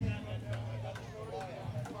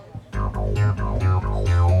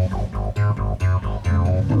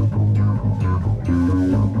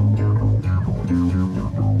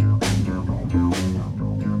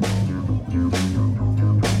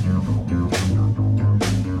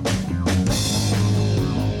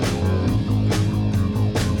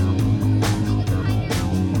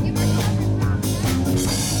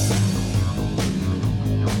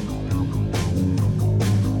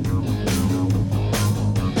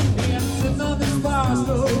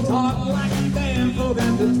Talk like a damn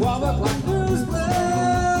program to 12 o'clock news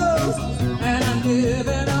blues. And I'm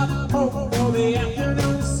giving up hope for the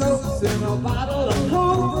afternoon soaps in a bottle of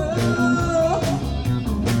cold brew.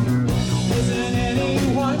 Isn't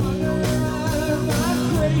any wonder I'm not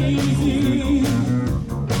crazy?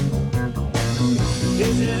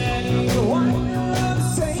 Isn't any wonder I'm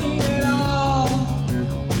saying it all?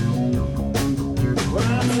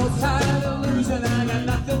 Well, I'm so tired of losing, I got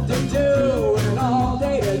nothing to do and all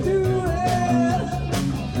day to do it.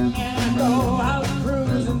 And I go out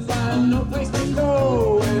cruising, find no place to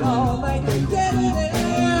go and all night to get there.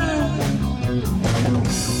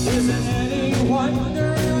 Isn't any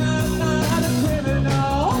wonder I'm not a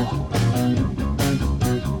criminal?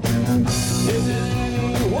 Isn't any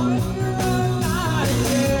wonder I'm not in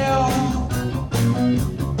jail?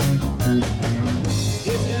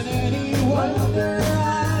 Isn't any wonder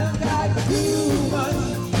I've got too much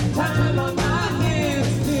time on my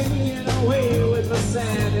hands, taking away with my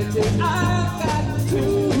sanity? I've got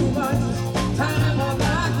too much time on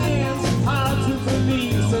my hands, how to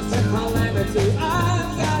believe such a calamity?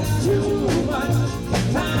 I've got too much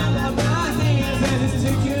time on my hands, and it's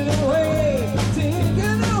taken away with me.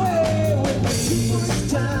 Too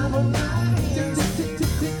much time on my hands,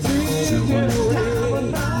 taken away with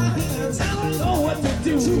my hands. I don't know what to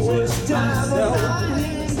do with myself.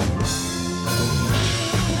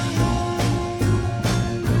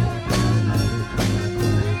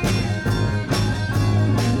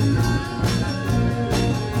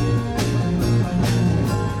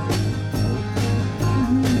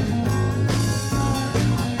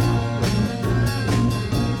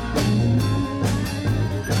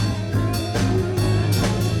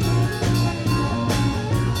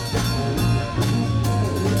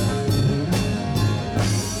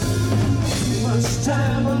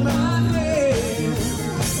 Time on my hands,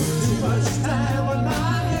 too much time on my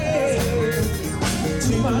hands,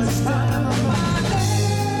 too much time on my hands.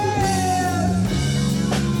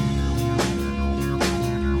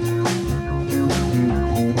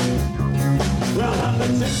 Well, I'm a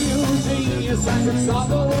technical genius, I can solve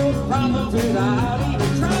the world's problems without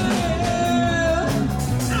even trying.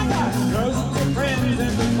 I got dozens of friends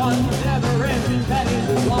and the fun never ends, that is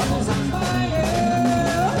as long as I'm flying.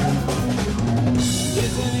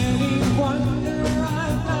 Isn't any wonder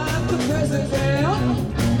I'm not the president?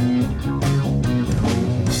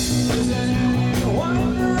 Isn't any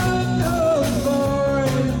wonder I'm no boy?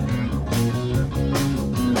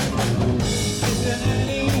 Isn't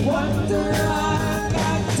any wonder I've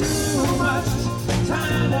got too much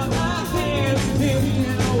time on my hands,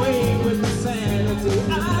 taking away with my sanity?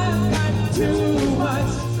 I've got too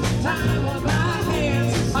much time on my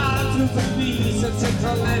hands, hard to believe such a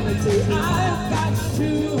calamity. I've got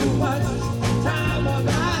too much time on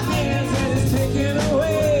my hands, and it's taken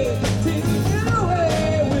away with me.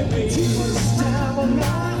 Too much time on my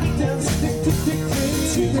hands,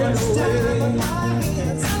 too much time on my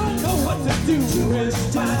hands. I don't know what to do with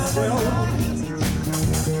myself.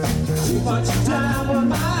 Too much time on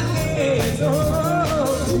my hands, oh,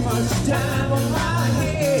 too much time on my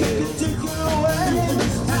hands, taken away. Too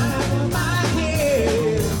much time on my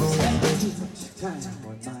hands, too much time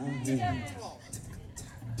on my hands.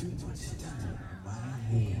 Too much time on my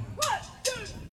hands.